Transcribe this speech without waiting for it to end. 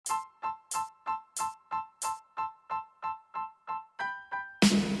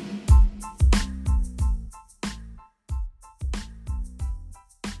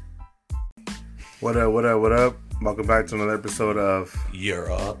What up, what up, what up? Welcome back to another episode of You're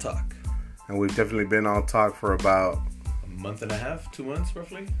All Talk. And we've definitely been all talk for about a month and a half, 2 months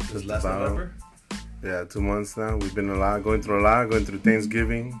roughly. Since last November. Yeah, 2 months now. We've been going through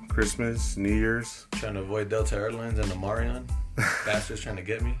Thanksgiving, Christmas, New Year's. Trying to avoid Delta Airlines and the Marion. Bastards trying to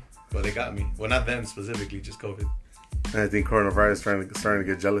get me. Well, they got me. Well, not them specifically, just COVID. And I think coronavirus starting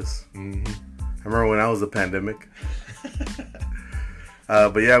to get jealous. Mm-hmm. I remember when I was a pandemic.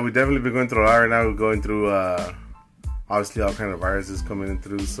 But yeah, we've definitely been going through a lot right now. We're going through, obviously, all kind of viruses coming in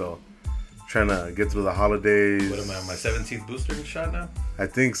through. So, trying to get through the holidays. What am I on my 17th booster shot now? I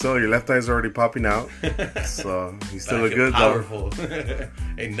think so. Your left eye's already popping out. So, you still look good, powerful. Though.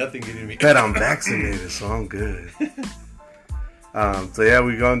 Ain't nothing getting me. Bet I'm vaccinated, so I'm good. So, yeah,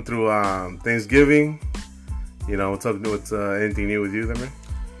 we're going through Thanksgiving. You know, what's anything new with you there, man?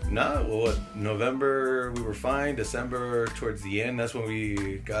 Nah, well, November we were fine. December towards the end, that's when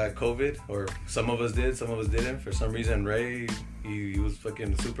we got COVID. Or some of us did, some of us didn't. For some reason, Ray, he was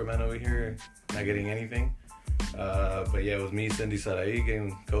fucking Superman over here, not getting anything. But yeah, it was me, Cindy, Sarai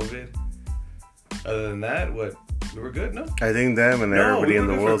getting COVID. Other than that, we were good, no? I think them and everybody in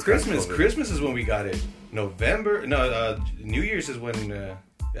the world. Christmas. Christmas is when we got it. November, New Year's is when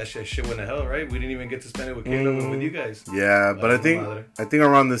that shit went to hell, right? We didn't even get to spend it with Caleb and with you guys. Yeah, but I think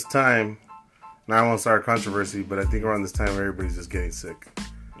around this time, now I won't start a controversy, but I think around this time everybody's just getting sick.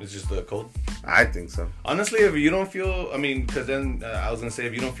 It's just the cold? I think so. Honestly, if you don't feel, because then I was going to say,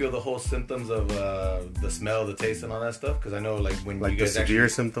 if you don't feel the whole symptoms of the smell, the taste, and all that stuff, because I know, like, when you guys the severe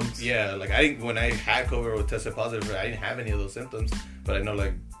symptoms? Yeah, like, when I had COVID or tested positive, I didn't have any of those symptoms, but I know,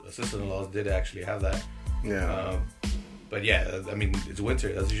 like, sister-in-laws did actually have that. Yeah. But yeah, it's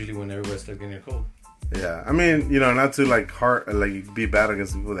winter. That's usually when everybody's still getting a cold. Yeah, not to be bad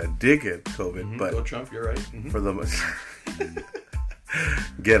against people that did get COVID, mm-hmm. but go Trump, you're right. Mm-hmm. For the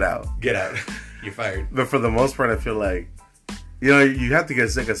get out, you're fired. But for the most part, I feel like you have to get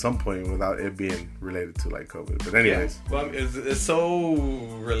sick at some point without it being related to like COVID. But anyways, yeah. Well, it's so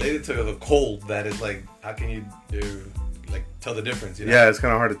related to the cold that it's like, how can you tell the difference, you know? Yeah, it's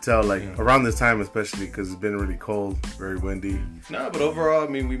kind of hard to tell, around this time especially, because it's been really cold, very windy. No, but overall,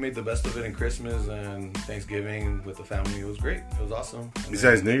 we made the best of it in Christmas and Thanksgiving with the family. It was great. It was awesome. And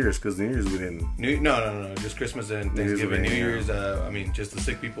besides New Year's, because New Year's we didn't... No, just Christmas and Thanksgiving. New Year's, just the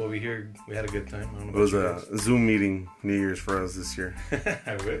sick people over here, we had a good time. It was a Zoom meeting New Year's for us this year.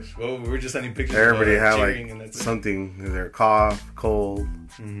 I wish. Well, we were just sending pictures. Everybody had something, their cough, cold,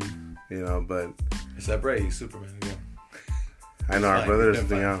 but... Except Ray, he's Superman again. I know, our brother is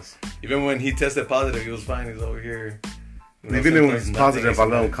something else. Even when he tested positive, he was fine. He's over here. Even when he's positive, I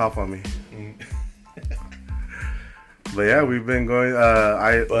let him cough on me. But yeah, we've been going.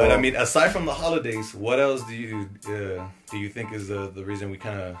 Aside from the holidays, what else do you think is the reason we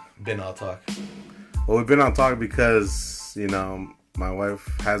kind of been all talk? Well, we've been on talk because my wife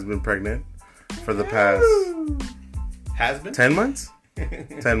has been pregnant for the past 10 months.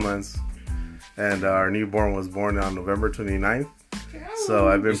 10 months. And our newborn was born on November 29th. So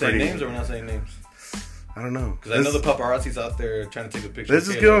I've been saying names or we're not saying names? I don't know. Because I know the paparazzi's out there trying to take a picture. Let's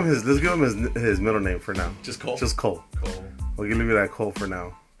give him his middle name for now. Just Cole? Just Cole. Cole. We'll leave it at Cole for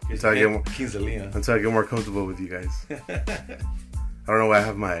now. Until I get more comfortable with you guys. I don't know why I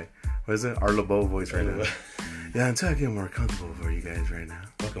have my, Our LeBeau voice right now. Yeah, until I get more comfortable for you guys right now.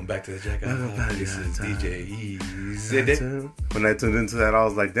 Welcome back to the Jackass. This is DJ Easy. When I tuned into that, I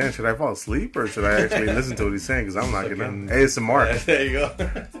was like, damn, should I fall asleep or should I actually listen to what he's saying? Because I'm not getting ASMR. Yeah, there you go.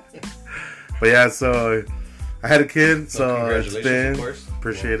 But yeah, so I had a kid, so it's been... Of course.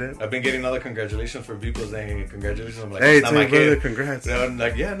 Appreciate it. I've been getting other congratulations from people saying congratulations. I'm like, hey, it's not my brother, kid. Congrats. So I'm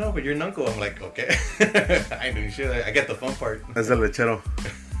like, yeah, no, but you're an uncle. I'm like, okay. I ain't doing shit. I get the fun part. That's el lechero.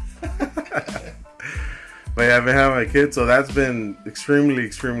 But yeah, I've been having my kid, so that's been extremely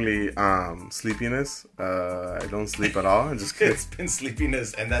sleepiness. I don't sleep at all. I'm just kidding. It's been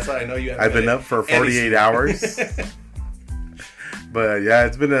sleepiness, and that's how I know you haven't. I've been up for 48 hours. But yeah,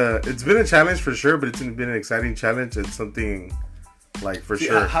 it's been a challenge for sure, but it's been an exciting challenge. It's something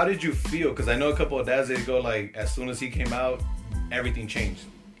sure. How did you feel? Because I know a couple of dads, they go as soon as he came out, everything changed.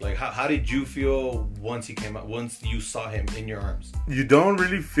 Like, how did you feel once he came out, once you saw him in your arms? You don't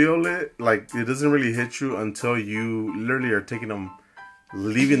really feel it. Like, it doesn't really hit you until you literally are taking him,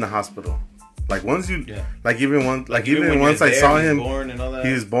 leaving the hospital. Like, once you, even once I saw him,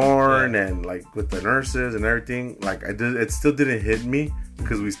 he was born and, with the nurses and everything, it still didn't hit me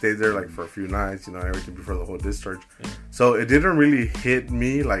because we stayed there, for a few nights, everything before the whole discharge. Yeah. So, it didn't really hit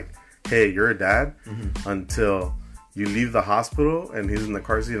me, hey, you're a dad, until you leave the hospital and he's in the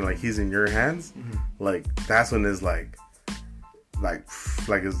car seat and he's in your hands, that's when it's like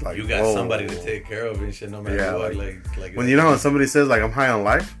it's like you got somebody to take care of and shit, no matter what. Like when you know when somebody says like I'm high on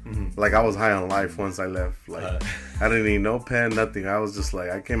life, like I was high on life once I left. Like I didn't need no pen, nothing. I was just like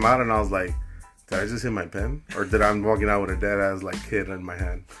I came out and I was like, did I just hit my pen, or did I walking out with a dead ass like kid in my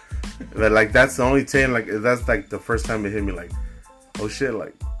hand? But like that's the only thing. Like that's like the first time it hit me. Like, oh shit,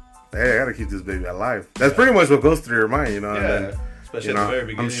 like hey, I gotta keep this baby alive. That's pretty much what goes through your mind, you know. Yeah. And then, especially you know, at the very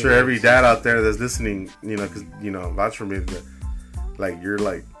beginning. I'm sure every dad out there that's listening, you know, because you know, vouch for me that like you're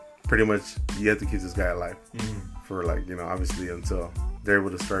like pretty much you have to keep this guy alive for like, you know, obviously until they're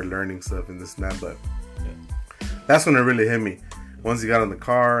able to start learning stuff and this and that. But that's when it really hit me. Once he got in the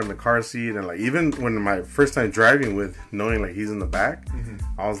car seat, and like even when my first time driving with knowing like he's in the back,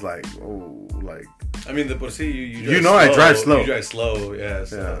 I was like, oh, like. I mean, the por si you drive slow. I drive slow. You drive slow, yeah.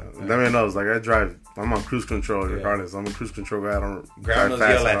 So, yeah. That man knows. Like I drive, I'm on cruise control regardless. I'm a cruise control guy. I don't. Grandmas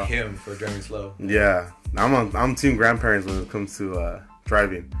yell at him for driving slow. Yeah, I'm team grandparents when it comes to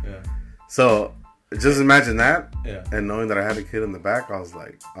driving. Yeah. So just imagine that. Yeah. And knowing that I had a kid in the back, I was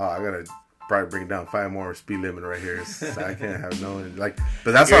like, oh, I gotta probably bring down 5 more speed limit right here. So I can't have no like.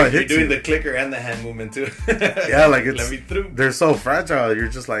 But that's how it hits you. You're doing the clicker and the hand movement too. Yeah, like it's. Let me through. They're so fragile. You're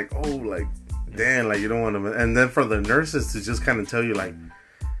just like, oh, like. Damn, like you don't want to, and then for the nurses to just kind of tell you like,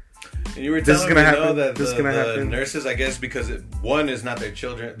 and you were telling me that the nurses, I guess, because one is not their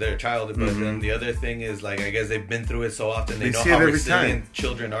child, but then the other thing is like, I guess they've been through it so often, they know how resilient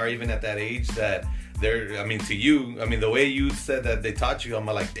children are even at that age that they're. I mean, to you, I mean, the way you said that they taught you, I'm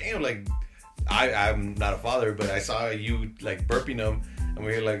like, damn, like I'm not a father, but I saw you like burping them, and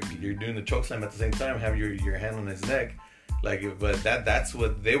we were like, you're doing the choke slam at the same time, have your hand on his neck. Like, but that's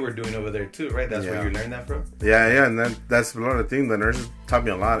what they were doing over there too, right? That's where you learned that from? Yeah, and that's a lot of things. The nurses taught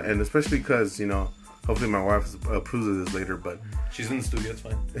me a lot, and especially because, you know, hopefully my wife approves of this later, but... She's in the studio, it's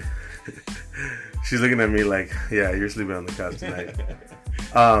fine. She's looking at me like, yeah, you're sleeping on the couch tonight.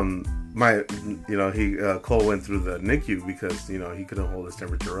 Cole went through the NICU because, you know, he couldn't hold his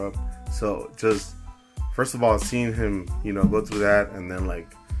temperature up. So just, first of all, seeing him, you know, go through that, and then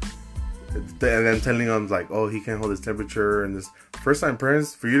like, and then telling him like, oh, he can't hold his temperature, and this first time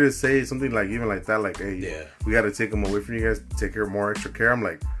parents, for you to say something like even like that, like, hey, we got to take him away from you guys, take care more extra care. I'm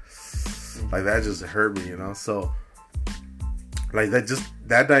like that just hurt me, you know. So like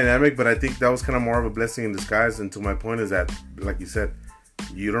that dynamic, but I think that was kind of more of a blessing in disguise. And to my point is that, like you said,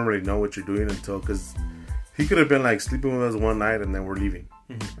 you don't really know what you're doing until, because he could have been like sleeping with us one night and then we're leaving,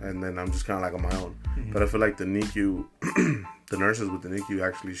 and then I'm just kind of like on my own. But I feel like the NICU, the nurses with the NICU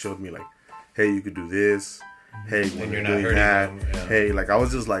actually showed me like, hey, you could do this. Hey, when you're doing that. Hey, like I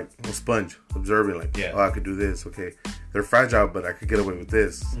was just like a sponge observing, like, oh, I could do this. Okay, they're fragile, but I could get away with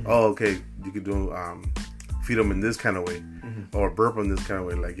this. Oh, okay, you could do feed them in this kind of way, or burp them this kind of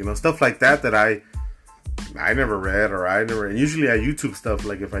way, like, you know, stuff like that I never read, or and usually I YouTube stuff,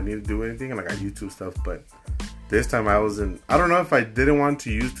 like if I need to do anything, like I YouTube stuff. But this time I don't know if I didn't want to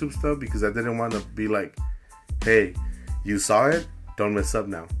YouTube stuff because I didn't want to be like, hey, you saw it, don't mess up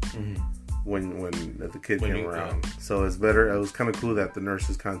now. When the kid came around. So it's better. It was kind of cool that the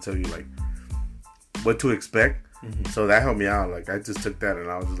nurses kind of tell you like what to expect. So that helped me out. Like I just took that and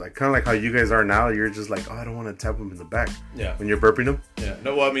I was just like, kind of like how you guys are now. You're just like, oh, I don't want to tap them in the back. Yeah. When you're burping them. Yeah.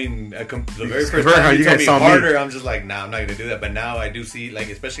 No, well, I mean, the very first time you told me harder, I'm just like, nah, I'm not gonna do that. But now I do see, like,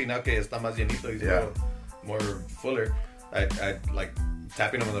 especially now que está más llenito, he's more fuller. I like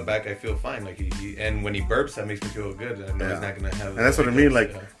tapping him on the back. I feel fine. Like he and when he burps, that makes me feel good. I know he's not gonna have. And that's what I mean.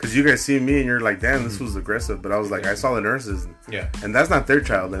 Like, because you guys see me and you're like, damn, this was aggressive. But I was like, I saw the nurses. And that's not their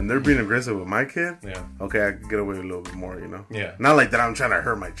child, and they're being aggressive with my kid. Yeah. Okay, I could get away with a little bit more, you know. Yeah. Not like that. I'm trying to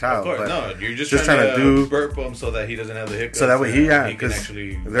hurt my child. Of course, no. You're just trying to burp him so that he doesn't have the hiccups. So that way he can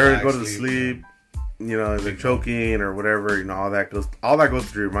actually. They're go to sleep. You know, they're choking or whatever. You know, all that goes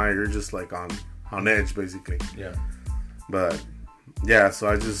through your mind. You're just like on edge, basically. Yeah. But yeah, so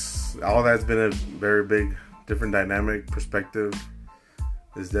all that's been a very big, different dynamic perspective.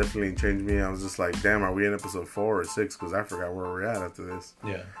 It's definitely changed me. I was just like, damn, are we in episode 4 or 6? Because I forgot where we're at after this.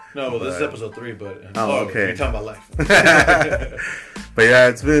 Yeah. No, well, this is episode 3, but okay. You're talking about life. But yeah,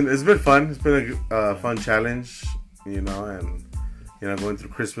 it's been fun. It's been a fun challenge, you know, and you know, going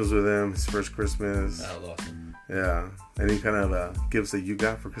through Christmas with him, his first Christmas. That was awesome. Yeah. Any kind of gifts that you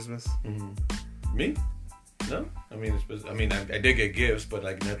got for Christmas? Me? No, I mean, I did get gifts, but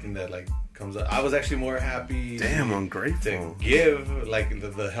like nothing that like comes up. I was actually more happy. Damn, ungrateful. To give like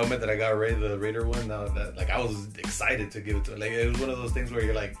the helmet that I got, the Raider one. Now that like I was excited to give it to. Like it was one of those things where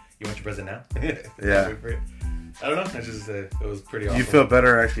you're like, you want your present now? Yeah. I don't know. I just it was pretty awesome. You feel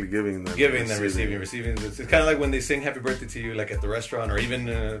better actually giving than receiving. It's kind of like when they sing "Happy Birthday" to you, like at the restaurant, or even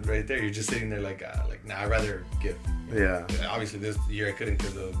right there. You're just sitting there like nah, I'd rather give. Yeah. Obviously, this year I couldn't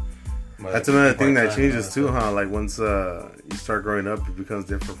because of. That's another thing that changes too, huh? Like once you start growing up, it becomes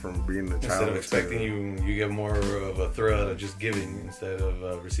different from being a child. Instead of expecting, you get more of a thrill out of just giving instead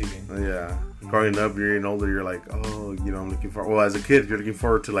of receiving. Yeah. Growing up, you're getting older. You're like, oh, I'm looking forward. Well, as a kid, you're looking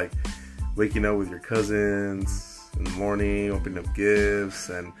forward to like waking up with your cousins in the morning, opening up gifts,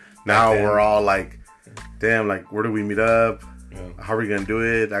 and now we're all like, damn, like where do we meet up? Yeah. How are we gonna do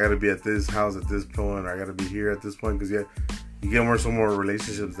it? I gotta be at this house at this point, or I gotta be here at this point, because you get more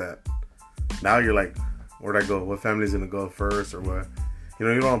relationships that now you're like, where'd I go? What family's gonna go first, or what? You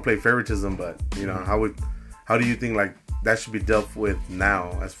don't want to play favoritism, but how do you think like that should be dealt with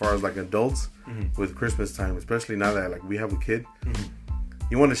now, as far as like adults with Christmas time, especially now that like we have a kid.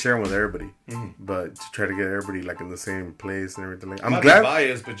 You want to share them with everybody, but to try to get everybody like in the same place and everything. Like, I'm glad.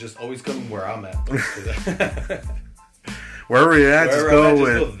 Biased, but just always come where I'm at. Wherever you're at, just go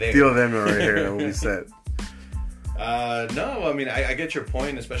with Theo them right here. We'll be set. No, I mean I get your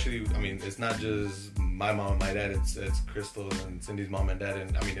point, especially. I mean, it's not just my mom and my dad. It's Crystal and Cindy's mom and dad.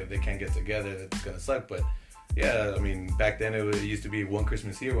 And I mean, if they can't get together, it's gonna suck. But yeah, I mean, back then it used to be one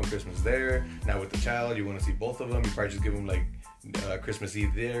Christmas here, one Christmas there. Now with the child, you want to see both of them. You probably just give them like. Christmas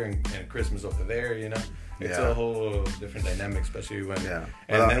Eve there and Christmas over there, it's a whole different dynamic, especially when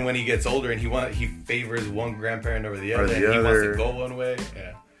and then when he gets older and he favors one grandparent over the other, and he wants to go one way.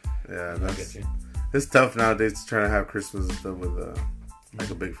 It's tough nowadays to try to have Christmas and stuff with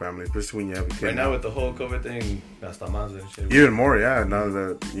like a big family, especially when you have a kid. Right now with the whole COVID thing, hasta más and shit. Even more, now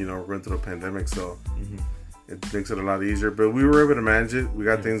that we're going through a pandemic, so it makes it a lot easier. But we were able to manage it. We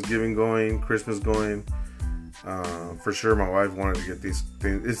got Thanksgiving going, Christmas going. For sure, my wife wanted to get these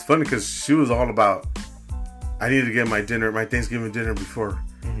things. It's funny because she was all about, I need to get my Thanksgiving dinner before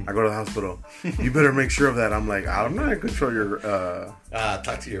I go to the hospital. You better make sure of that. I'm like, I'm not in control your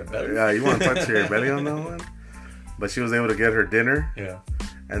talk to your belly. Yeah, you want to talk to your belly on that one? But she was able to get her dinner. Yeah.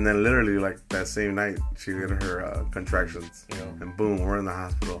 And then literally like that same night, she got her contractions. And boom, we're in the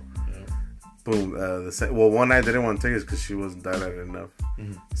hospital. Boom. One night they didn't want to take us because she wasn't dilated enough.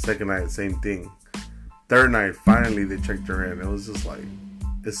 Second night, same thing. Third night, finally they checked her in. It was just like,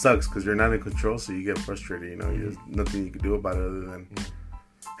 it sucks because you're not in control, so you get frustrated. There's nothing you can do about it other than,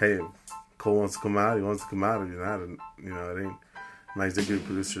 hey, if Cole wants to come out, he wants to come out. If you're not, it ain't. My executive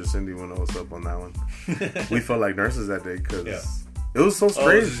producer Cindy will know what's up on that one. We felt like nurses that day because it was so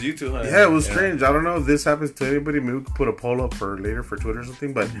strange. This is you two, huh? Yeah, it was strange. I don't know if this happens to anybody. Maybe we could put a poll up for later for Twitter or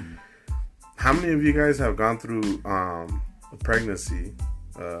something. But how many of you guys have gone through a pregnancy?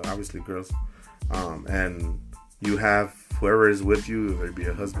 Obviously, girls. And you have whoever is with you, whether it be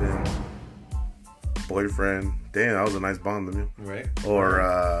a husband, boyfriend. Damn, that was a nice bond to me. Right. Or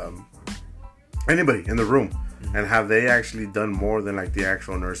anybody in the room. And have they actually done more than like the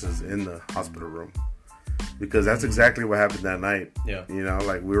actual nurses in the hospital room? Because that's exactly what happened that night. Yeah.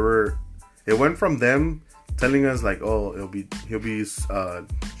 Like it went from them telling us like, oh, he'll be she's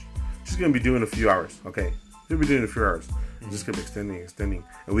gonna be doing a few hours. Okay. He'll be doing a few hours. Just kept extending.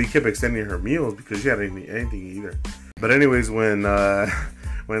 And we kept extending her meals because she hadn't eaten anything either. But anyways, when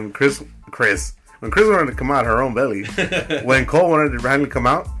Chris wanted to come out her own belly, when Cole wanted to randomly come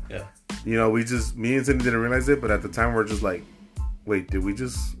out, me and Cindy didn't realize it, but at the time we're just like, wait,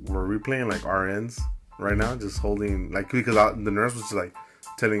 were we playing like RNs right now? Just holding, like, because the nurse was just like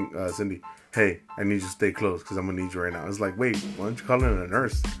telling Cindy, hey, I need you to stay close because I'm going to need you right now. It's like, wait, why don't you call in a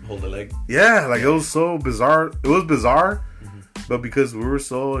nurse? Hold the leg. Yeah, like it was so bizarre. It was bizarre, but because we were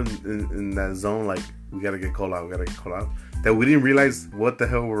so in that zone, like, we got to get called out, that we didn't realize what the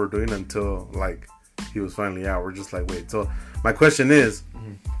hell we were doing until, like, he was finally out. We're just like, wait. So my question is,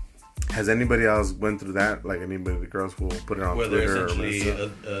 has anybody else went through that? Like anybody, the girls will put it on Twitter or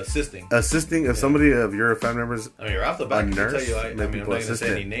assisting. If somebody of your family members, I mean, you're off the back. I can tell you, I'm not going to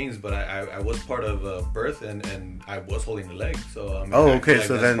say any names, but I was part of birth and I was holding the leg. So I mean, okay. Like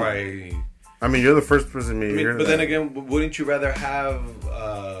so then, probably, I mean, you're the first person but then again, wouldn't you rather have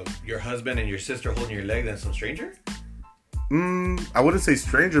your husband and your sister holding your leg than some stranger? I wouldn't say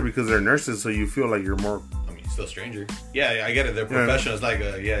stranger because they're nurses, so you feel like you're more. Still stranger. Yeah, I get it. They're professionals. Like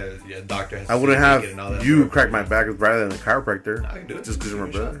doctor has to I wouldn't have you crack my back rather than a chiropractor. No, I can do it. Just because you're my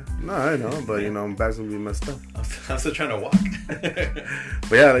brother. No, I know, but my back's gonna be messed up. I'm still trying to walk.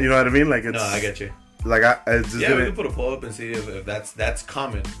 But yeah, you know what I mean. Like it's. No, I get you. Like we can put a poll up and see if that's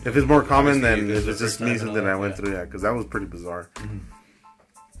common. If it's more common than if it's just me something I went through, because that was pretty bizarre.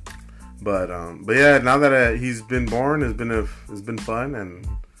 But yeah, now that he's been born, it's been fun and.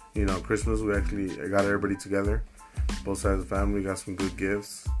 Christmas, we actually got everybody together. Both sides of the family got some good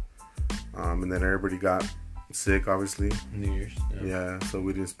gifts. And then everybody got sick, obviously. New Year's. Yeah, so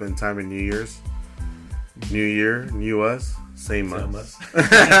we didn't spend time in New Year's. New year, new us, same us.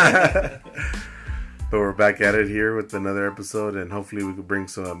 But we're back at it here with another episode, and hopefully we could bring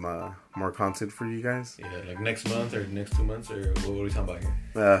some more content for you guys. Yeah, like next month or next 2 months, or what are we talking about here?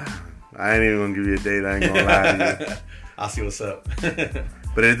 I ain't even gonna give you a date. I ain't gonna lie to you. I'll see what's up.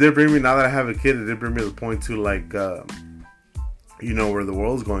 But it did bring me, now that I have a kid, it did bring me to the point to, like, you know, where the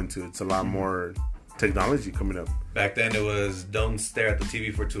world's going to. It's a lot more technology coming up. Back then it was don't stare at the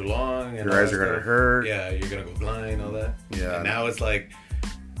TV for too long. And your eyes are gonna hurt. Yeah, you're gonna go blind, all that. Yeah. And now it's like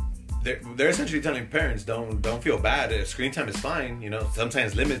they're essentially telling parents don't feel bad. Screen time is fine. You know,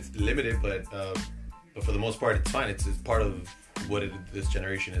 sometimes limited, but for the most part it's fine. It's part of what this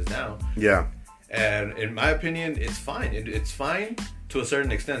generation is now. Yeah. And in my opinion, it's fine. It's fine to a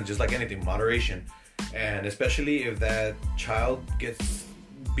certain extent, just like anything, moderation. And especially if that child gets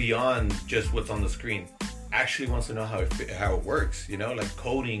beyond just what's on the screen, actually wants to know how it works, you know, like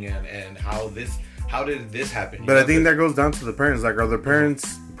coding and how did this happen? But I think that goes down to the parents. Like, are the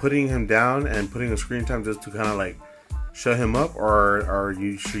parents putting him down and putting a screen time just to kind of like shut him up, or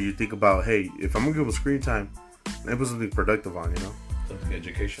should you think about, hey, if I'm gonna give him screen time, maybe put something productive on, you know? Something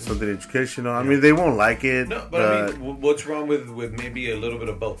educational. Something educational. I mean, they won't like it. No, but I mean, what's wrong with maybe a little bit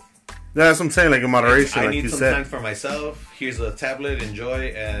of both? Yeah, that's what I'm saying, like in moderation, I like need you some said. time for myself. Here's a tablet,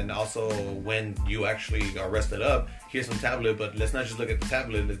 enjoy. And also, when you actually are rested up, here's some tablet. But let's not just look at the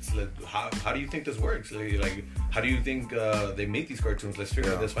tablet. Let's how do you think this works? Like how do you think they make these cartoons? Let's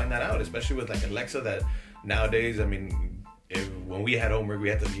find that out. Especially with like Alexa, that nowadays, I mean, when we had homework, we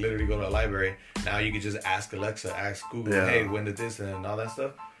had to literally go to a library. Now you could just ask Alexa, ask Google, hey, when did this and all that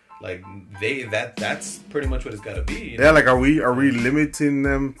stuff. Like that's pretty much what it's got to be. You know? Yeah, like are we limiting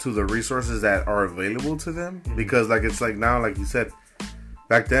them to the resources that are available to them? Mm-hmm. Because like it's like now, like you said,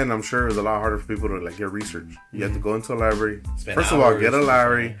 back then I'm sure it was a lot harder for people to like get research. You have to go into a library. First of all, get a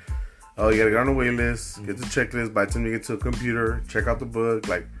library. Oh, you gotta get on the wait list, get the checklist. By the time you get to a computer, check out the book.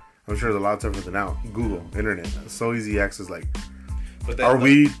 Like I'm sure it's a lot tougher than now. Google, internet, it's so easy access. Like, are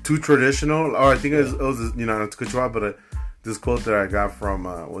we too traditional? Or I think it was you know, not to cut you off, but. This quote that I got from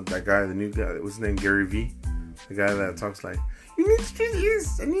that guy, the new guy, what's his name, Gary V, the guy that talks like, you need to do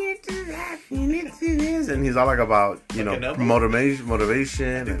this, and you need to do that, you need to do this, and he's all like about, you know,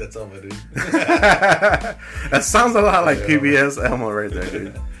 motivation. I think that's Elmo, dude. That sounds a lot like PBS Elmo right there,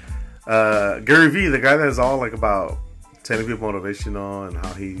 dude. Gary V, the guy that's all like about telling people motivational and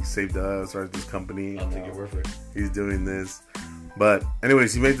how he saved us, started this company. I'll take your word for it. He's doing this. But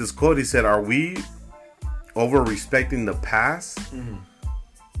anyways, he made this quote. He said, are we over respecting the past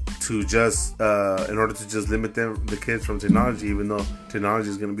to just in order to just limit the kids from technology, even though technology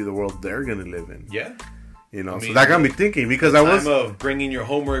is going to be the world they're going to live in? Yeah, you know, I mean, so that got me thinking, because I was of bringing your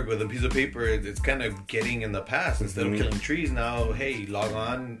homework with a piece of paper. It's kind of getting in the past. Instead of killing trees, now, hey, log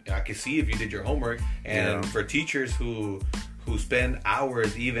on. I can see if you did your homework. And for teachers who spend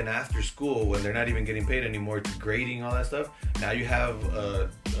hours even after school when they're not even getting paid anymore to grading all that stuff. Now you have a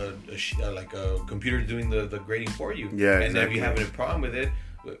computer doing the grading for you. Yeah, and exactly. if you have a problem with it,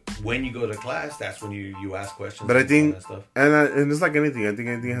 when you go to class, that's when you ask questions. But I think, and stuff. And it's like anything. I think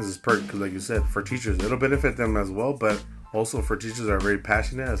anything has its perk, because like you said, for teachers, it'll benefit them as well. But also for teachers that are very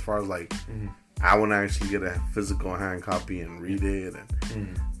passionate, as far as like, I want to actually get a physical hand copy and read it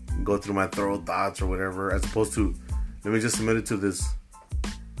and go through my thorough thoughts or whatever, as opposed to, let me just submit it to this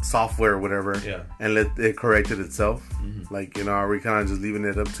software or whatever, and let it correct it itself. Like, you know, are we kind of just leaving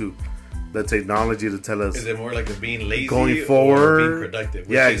it up to the technology to tell us? Is it more like a being lazy going forward, or being productive?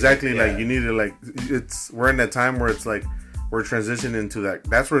 Yeah, exactly. Like, you need to, like, we're in that time where it's like we're transitioning into that.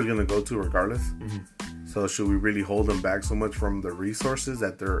 That's where it's going to go to regardless. So should we really hold them back so much from the resources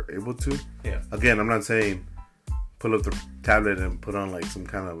that they're able to? Yeah. Again, I'm not saying pull up the tablet and put on like some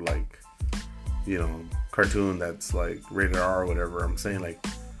kind of like, you know, cartoon that's like rated R or whatever. I'm saying like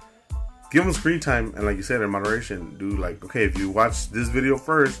give them screen time, and like you said, in moderation. Do like, okay, if you watch this video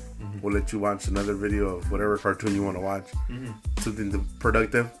first, we'll let you watch another video of whatever cartoon you want to watch. Something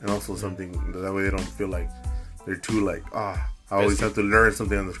productive, and also something that way they don't feel like they're too like, I always have to learn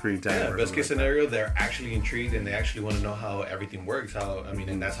something on the screen time. Yeah, best case scenario, they're actually intrigued and they actually want to know how everything works.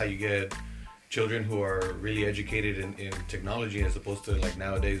 And that's how you get children who are really educated in technology, as opposed to like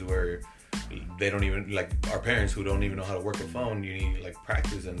nowadays where they don't even, like, our parents who don't even know how to work a phone, you need, like,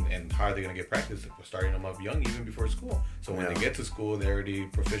 practice, and how are they going to get practice? We're starting them up young, even before school. So when they get to school, they're already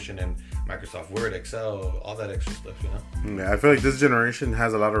proficient in Microsoft Word, Excel, all that extra stuff, you know? Yeah, I feel like this generation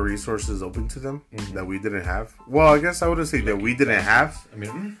has a lot of resources open to them that we didn't have. Well, I guess I wouldn't say that we didn't have. I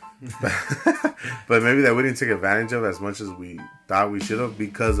mean, but maybe that we didn't take advantage of as much as we thought we should have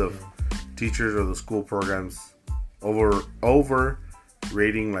because of teachers or the school programs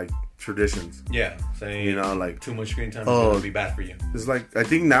overrating, like, traditions. Yeah, saying, you know, like, too much screen time is going to be bad for you. It's like, I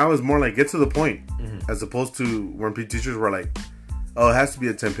think now is more like get to the point, as opposed to when teachers were like, oh, it has to be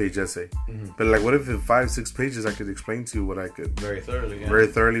a 10-page essay. But like, what if in 5-6 pages I could explain to you what I could very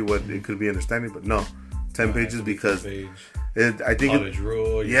thoroughly what it could be understanding? But no, 10 pages because I think college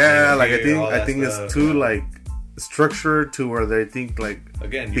rule. Yeah, like I think it's too like structured to where they think like,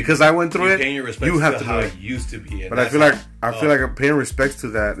 again, because I went through it, you have to do it. It used to be. But I feel like paying respects to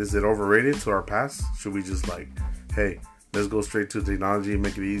that, is it overrated to our past? Should we just like, hey, let's go straight to technology,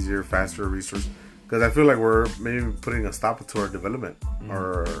 make it easier, faster, resource? Because I feel like we're maybe putting a stop to our development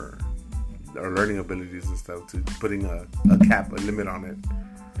or our learning abilities and stuff, to putting a cap, a limit on it.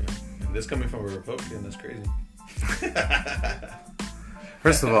 Yeah. And this coming from a Republican, that's crazy.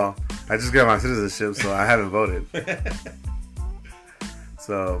 First of all, I just got my citizenship, so I haven't voted.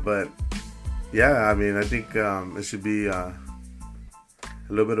 So, but yeah, I mean, I think it should be a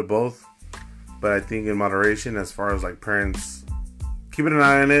little bit of both. But I think in moderation, as far as like parents keeping an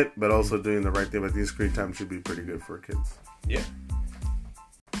eye on it, but also doing the right thing. But I think screen time should be pretty good for kids. Yeah.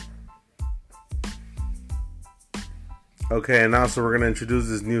 Okay, and now so we're gonna introduce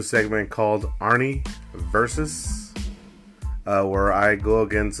this new segment called Arnie Versus, where I go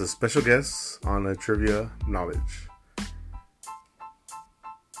against a special guest on a trivia knowledge.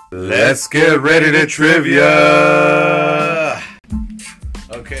 Let's get ready to trivia!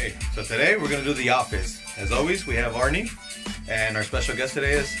 Okay, so today we're going to do The Office. As always, we have Arnie, and our special guest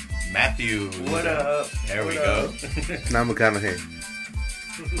today is Matthew. What up? There we go. Now McConaughey.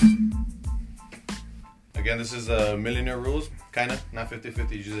 Again, this is millionaire rules, kind of, not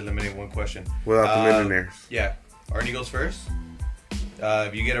 50-50, you just eliminate one question. Without the millionaires. Yeah, Arnie goes first.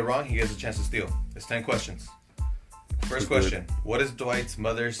 If you get it wrong, he gets a chance to steal. It's 10 questions. First question. What is Dwight's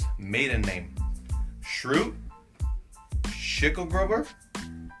mother's maiden name? Schrute, Schicklgruber,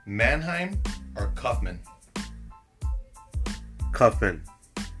 Mannheim, or Kaufman? Kaufman.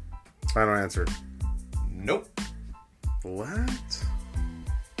 Final answer. Nope. What?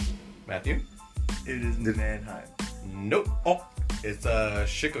 Matthew? It is Mannheim. Nope. Oh, it's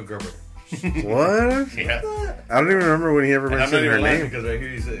Schicklgruber. What? Yeah. I don't even remember when he ever mentioned her name. Because right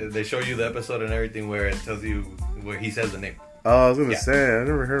here they show you the episode and everything where it tells you where he says the name. Oh, I was gonna say, I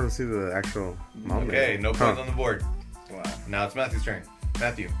never heard him see the actual mom. Okay, no points on the board. Wow. Now it's Matthew's turn.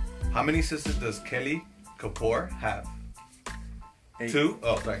 Matthew, how many sisters does Kelly Kapoor have? 8. 2?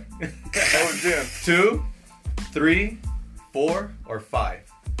 Oh, sorry. Oh, Jim. 2, 3, 4, or 5?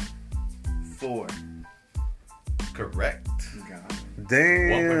 4. Correct. God.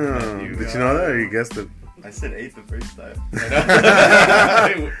 Damn. Did you know that, or you guessed it? I said 8 the first time.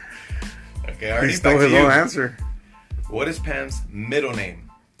 Okay, Arnie, he stole his own answer. What is Pam's middle name?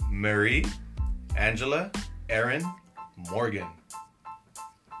 Marie, Angela, Erin, Morgan.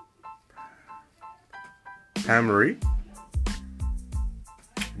 Pam Marie?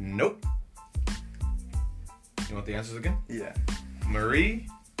 Nope. You want the answers again? Yeah. Marie,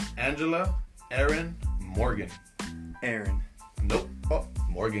 Angela, Erin, Morgan. Aaron. Nope. Oh,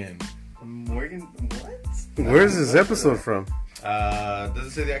 Morgan. Morgan? What? Where's this episode from?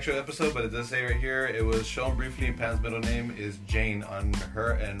 Doesn't say the actual episode, but it does say right here it was shown briefly. And Pam's middle name is Jane on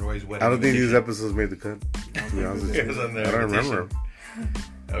her and Roy's wedding. I don't think these episodes made the cut, to be honest with you. It was on the I don't invitation. remember.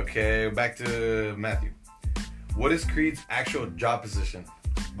 Okay, back to Matthew. What is Creed's actual job position?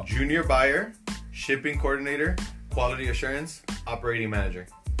 Junior buyer, shipping coordinator, quality assurance, operating manager.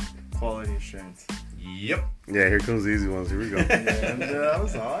 Quality assurance. Yep. Yeah, here comes the easy ones. Here we go. And that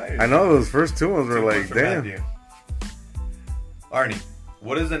was hard. I know those first 2 ones were 2 like, points for damn. Matthew. Arnie,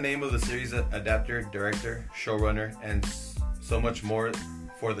 what is the name of the series adapter, director, showrunner, and so much more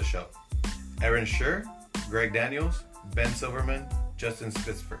for the show? Aaron Schur, Greg Daniels, Ben Silverman, Justin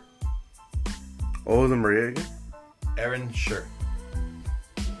Spitzberg. What was the Maria again? Aaron Schur.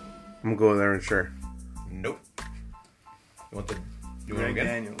 I'm going to go with Aaron Schur. Nope. You want Greg again?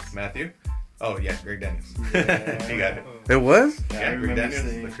 Daniels. Matthew? Oh, yeah, Greg Daniels. Yeah. You got it. It was? Yeah, I Yeah, Greg remember Daniels,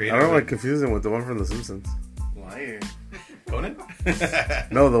 saying- the creator. I don't like confuse him with the one from The Simpsons. Liar. Conan?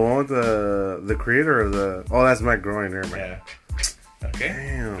 No, the one with the creator of the... Oh, that's Matt Groening. Never mind. Yeah. Okay.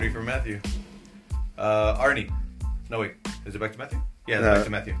 Damn. 3 for Matthew. Arnie. No, wait. Is it back to Matthew? Yeah, it's back to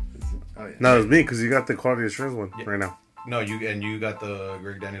Matthew. Oh, yeah. No, it was me because you got the quality assurance one right now. No, you got the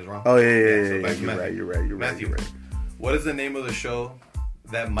Greg Daniels wrong. Oh, yeah. You're right. Matthew, what is the name of the show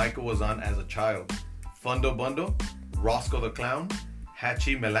that Michael was on as a child? Fundo Bundle, Roscoe the Clown,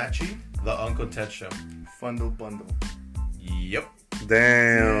 Hachi Melachi, The Uncle Ted Show. Fundle Bundle. Yep.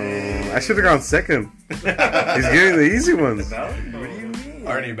 Damn. I should have gone second. He's getting the easy ones. What do you mean?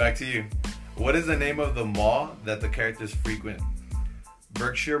 Arnie, back to you. What is the name of the mall that the characters frequent?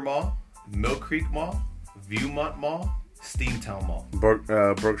 Berkshire Mall, Mill Creek Mall, Viewmont Mall, Steamtown Mall.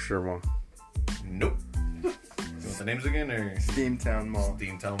 Berkshire Mall. Nope. What's the names again? Or Steamtown Mall.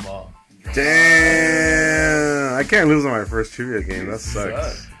 Steamtown Mall. Damn. I can't lose on my first trivia game. That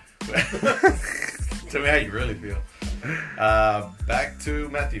sucks. Tell me how you really feel. Back to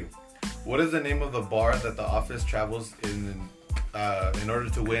Matthew. What is the name of the bar that the office travels in order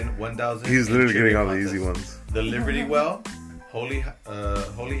to win 1,000? He's literally getting all the easy ones. The Liberty Well, Holy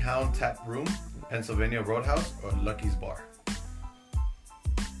Hound Tap Room, Pennsylvania Roadhouse, or Lucky's Bar?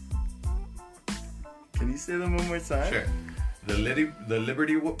 Can you say them one more time? Sure. The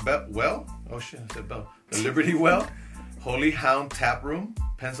Liberty Well. Oh shit! I said Bell. The Liberty Well, Holy Hound Tap Room,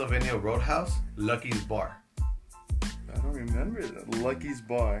 Pennsylvania Roadhouse, Lucky's Bar. I don't remember that. Lucky's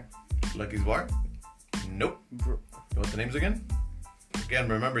Bar. Lucky's Bar? Nope. You want the names again? Again,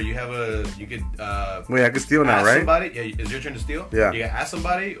 remember you could. Wait, I can steal now, ask right? Somebody. Yeah, is your turn to steal? Yeah. You can ask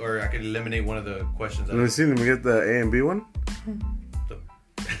somebody, or I could eliminate one of the questions. Let me see. Let me get the A and B one.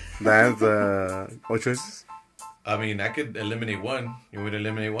 That has what choices? I mean, I could eliminate one. You want me to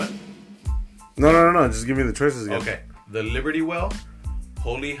eliminate one? No. Just give me the choices again. Okay. The Liberty Well,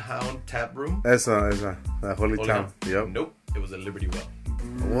 Holy Hound Tap Room. Esa, Holy Town. Hound. Yep. Nope. It was the Liberty Well.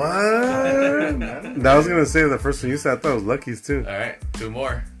 What? I was gonna say the first one you said. I thought it was Lucky's too. All right, two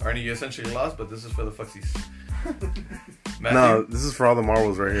more. Arnie, you essentially lost, but this is for the fucksies. Matthew? No, this is for all the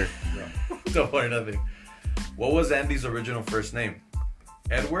marbles right here. Don't worry, nothing. What was Andy's original first name?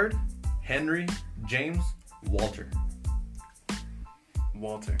 Edward, Henry, James, Walter.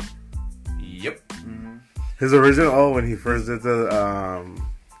 Walter. Yep. Mm-hmm. His original. When he first did the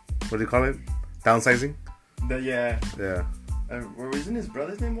what do you call it? Downsizing. Yeah. Wasn't his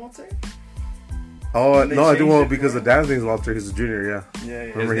brother's name Walter? Oh no, I do. Well, it because for the dad's name's Walter. He's a junior. Yeah. Yeah.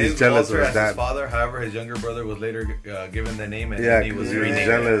 Remember, his he's jealous Walter of his as dad. his father. However, his younger brother was later given the name, and Yeah, he was he was renamed.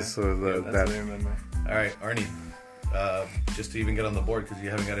 jealous of the That's dad. what I remember. All right, Arnie. Just to even get on the board because you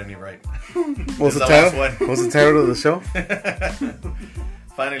haven't got any right. What's the This is the last title? one. What's the title of the show?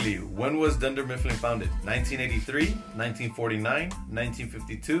 Finally, when was Dunder Mifflin founded? 1983, 1949,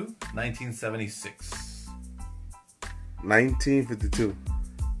 1952, 1976. 1952.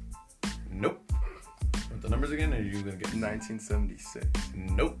 Nope. Want the numbers again, or are you gonna get? 1976.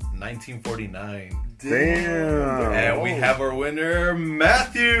 Nope. 1949. Damn. And we have our winner,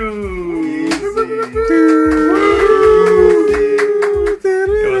 Matthew.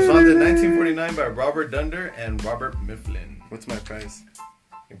 It was founded in 1949 by Robert Dunder and Robert Mifflin. What's my price?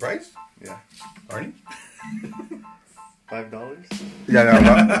 Your price? Yeah. Arnie? $5?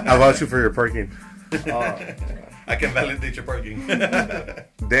 Yeah, I vouch you for your parking. Oh, I can validate your parking. Damn,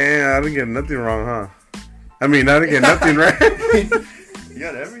 I didn't get nothing wrong, huh? I mean, I didn't get nothing right. you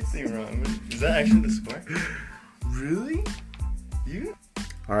got everything wrong. Is that actually the score? Really? You?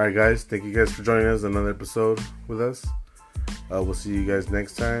 Alright, guys. Thank you guys for joining us on another episode with us. We'll see you guys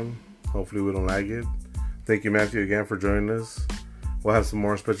next time. Hopefully we don't lag it. Thank you, Matthew, again for joining us. We'll have some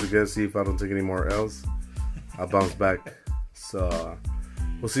more special guests. See if I don't take any more L's. I'll bounce back. So,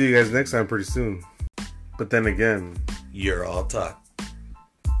 we'll see you guys next time pretty soon. But then again, You're all talk.